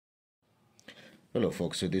Hello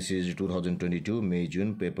folks, so this is 2022 May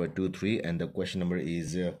June paper 2-3 and the question number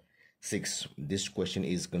is 6. This question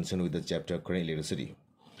is concerned with the chapter current electricity.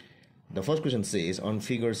 The first question says on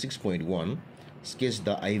figure 6.1 sketch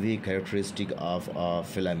the IV characteristic of a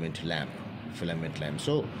filament lamp.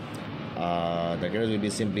 So the characters will be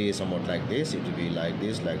simply somewhat like this. It will be like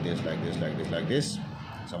this,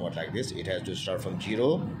 somewhat like this. It has to start from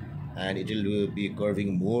 0 and it will be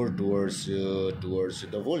curving more towards the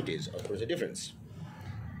voltage or towards the difference.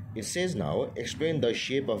 It says now explain the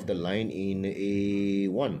shape of the line in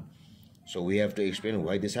A1. So we have to explain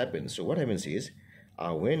why this happens. So what happens is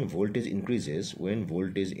when voltage increases, current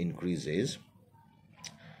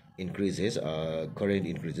increases,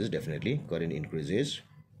 definitely current increases,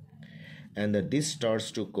 and this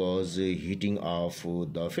starts to cause heating of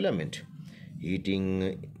the filament.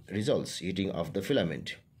 Heating results.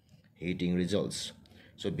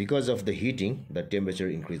 So because of the heating, the temperature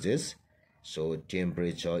increases. So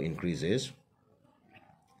temperature increases.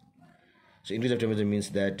 So increase of temperature means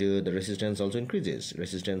that the resistance also increases.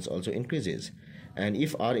 And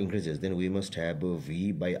if R increases, then we must have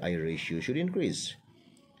V by I ratio should increase.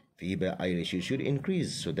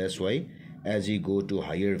 So that's why as we go to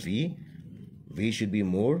higher V should be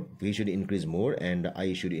more, V should increase more, and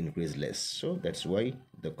I should increase less. So that's why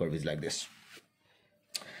the curve is like this.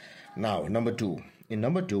 Now number 2. In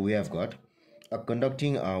number 2 we have got a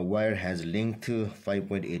conducting wire has length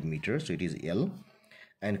 5.8 meters, so it is L,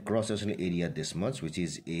 and cross-sectional area this much, which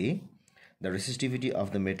is A. The resistivity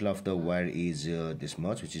of the metal of the wire is this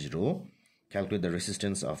much, which is rho. Calculate the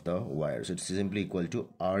resistance of the wire. So it's simply equal to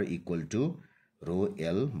R equal to rho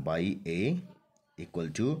L by A equal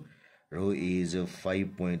to rho is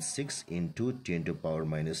 5.6 into 10 to power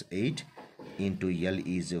minus 8 into L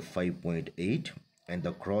is 5.8, and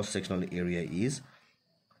the cross-sectional area is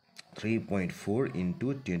 3.4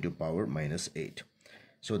 into 10 to power minus 8.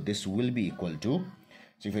 So this will be equal to,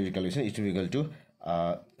 so if you calculation, it will be equal to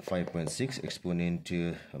 5.6 exponent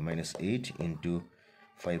minus 8 into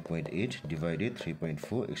 5.8 divided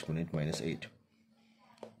 3.4 exponent minus 8.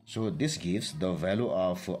 So this gives the value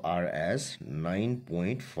of R as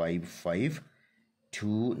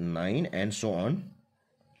 9.5529 and so on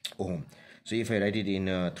ohm. So if I write it in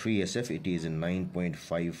 3SF, it is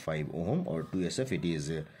 9.55 ohm, or 2SF it is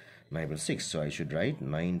 9.6. So I should write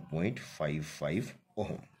 9.55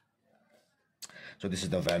 ohm. So this is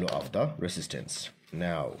the value of the resistance.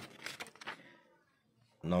 Now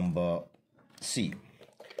number C.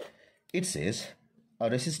 It says a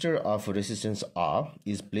resistor of resistance R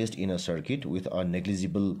is placed in a circuit with a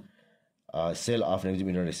negligible cell of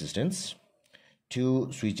negligible resistance,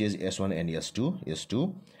 2 switches S1 and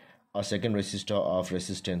S2, a second resistor of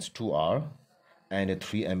resistance 2R, and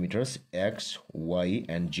 3 ammeters X, Y,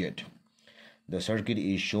 and Z. The circuit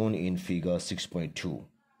is shown in figure 6.2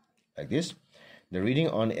 like this. The reading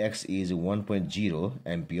on X is 1.0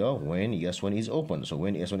 ampere when S1 is open. So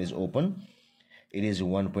when S1 is open, it is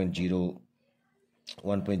 1.0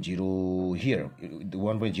 here. The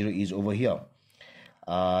 1.0 is over here.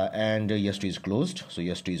 And S2 is closed. So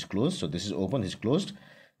S2 is closed. So this is open, this is closed.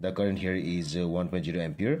 The current here is 1.0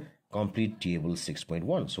 ampere. Complete table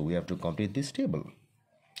 6.1. So we have to complete this table.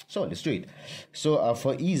 So let's do it. So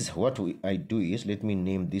for ease, what I do is, let me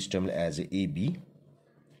name this terminal as AB.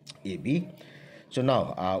 So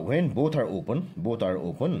now when both are open,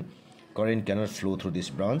 current cannot flow through this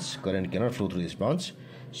branch.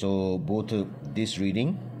 So both this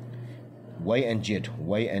reading Y and Z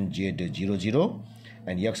 0, 0,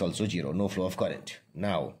 and X also 0, no flow of current.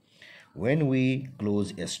 Now when we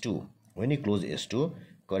close S2,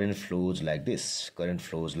 current flows like this.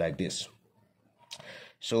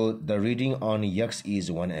 So the reading on X is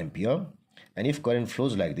 1 ampere, and if current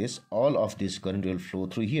flows like this, all of this current will flow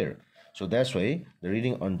through here. So that's why the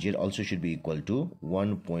reading on Z also should be equal to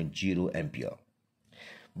 1.0 ampere.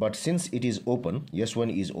 But since it is open, S1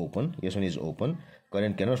 is open,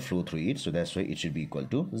 current cannot flow through it, so that's why it should be equal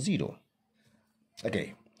to 0.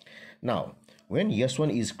 Okay. Now when S1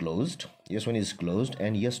 is closed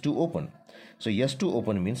and S2 open, so S2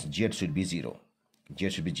 open means Z should be 0.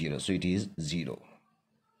 So it is 0.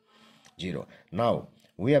 Now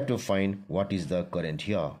we have to find what is the current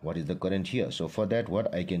here. So for that,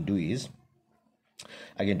 what I can do is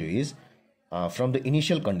from the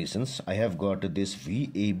initial conditions, I have got this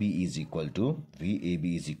VAB is equal to Z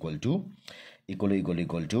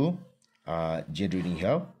reading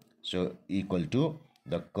here, so equal to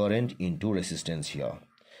the current into resistance here.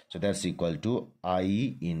 So that's equal to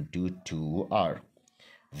I into 2R.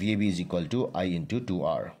 VAB is equal to I into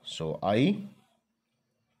 2R. So I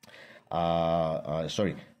so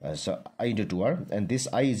I into 2R, and this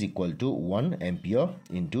I is equal to 1 ampere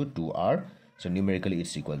into 2R. So numerically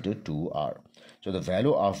it's equal to 2R. So the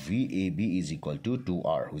value of VAB is equal to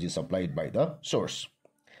 2R, which is supplied by the source.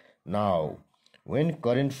 Now when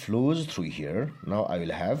current flows through here, now I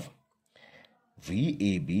will have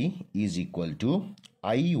VAB is equal to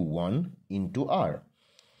I1 into R.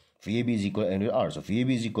 VAB is equal to R. So VAB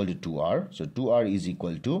is equal to 2R. So 2R is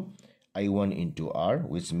equal to I1 into R,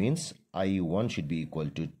 which means I1 should be equal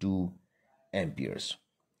to 2 amperes.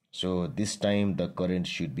 So this time the current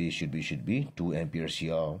should be 2 amperes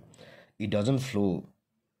here. It doesn't flow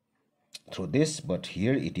through this, but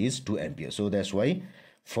here it is 2 amperes. So that's why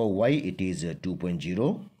for Y it is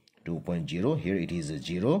 2.0, here it is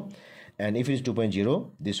 0. And if it is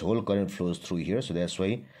 2.0, this whole current flows through here. So that's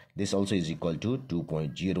why this also is equal to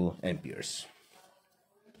 2.0 amperes.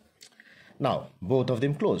 Now both of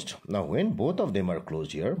them closed. Now when both of them are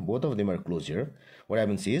closed here, what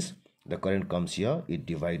happens is the current comes here, it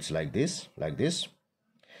divides like this.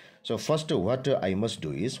 So first what I must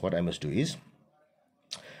do is,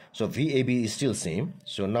 so VAB is still same.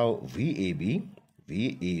 So now VAB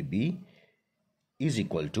is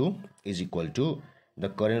equal to the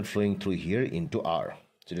current flowing through here into R.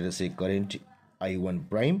 So let us say current I1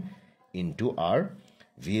 prime into R.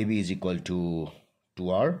 VAB is equal to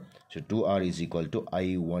 2R. So 2R is equal to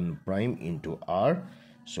I1 prime into R.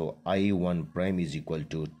 So I1 prime is equal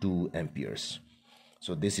to 2 amperes.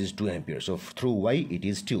 So this is 2 amperes. So through Y it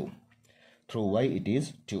is 2.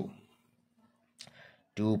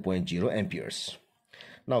 2.0 amperes.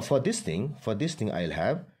 Now for this thing I'll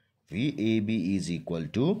have VAB is equal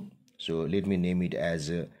to, so let me name it as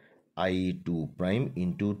I2 prime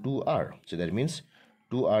into 2R. So that means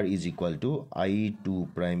 2R is equal to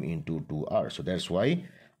I2 prime into 2R. So that's why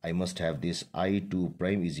I must have this I2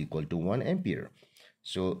 prime is equal to 1 ampere.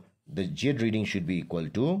 So the Z reading should be equal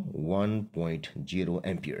to 1.0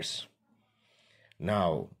 amperes.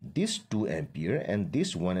 Now this 2 ampere and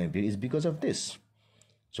this 1 ampere is because of this.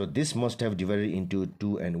 So this must have divided into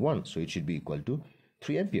 2 and 1. So it should be equal to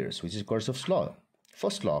 3 amperes, which is Kirchhoff's law,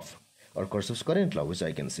 first law or Kirchhoff's current law, which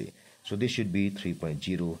I can say. So this should be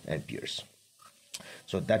 3.0 amperes.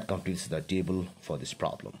 So that completes the table for this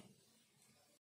problem.